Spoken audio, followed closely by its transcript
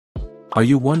Are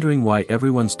you wondering why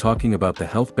everyone's talking about the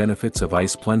health benefits of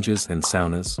ice plunges and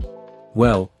saunas?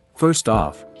 Well, first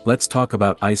off, let's talk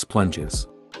about ice plunges.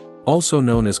 Also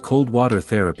known as cold water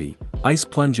therapy, ice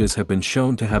plunges have been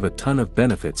shown to have a ton of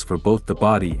benefits for both the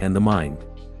body and the mind.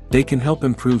 They can help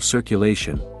improve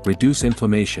circulation, reduce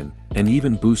inflammation, and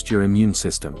even boost your immune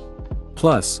system.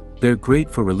 Plus, they're great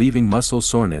for relieving muscle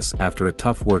soreness after a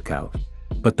tough workout.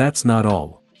 But that's not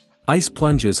all. Ice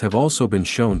plunges have also been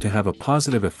shown to have a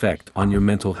positive effect on your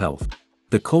mental health.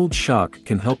 The cold shock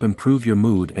can help improve your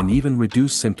mood and even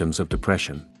reduce symptoms of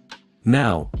depression.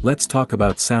 Now, let's talk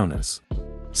about saunas.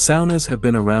 Saunas have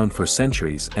been around for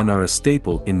centuries and are a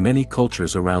staple in many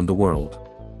cultures around the world.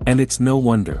 And it's no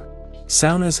wonder.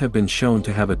 Saunas have been shown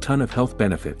to have a ton of health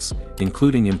benefits,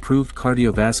 including improved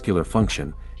cardiovascular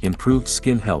function, improved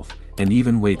skin health, and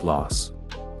even weight loss.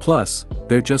 Plus,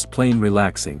 they're just plain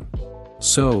relaxing.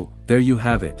 So, there you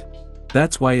have it.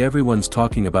 That's why everyone's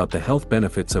talking about the health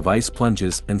benefits of ice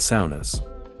plunges and saunas.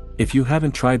 If you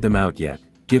haven't tried them out yet,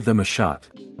 give them a shot.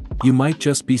 You might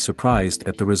just be surprised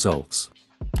at the results.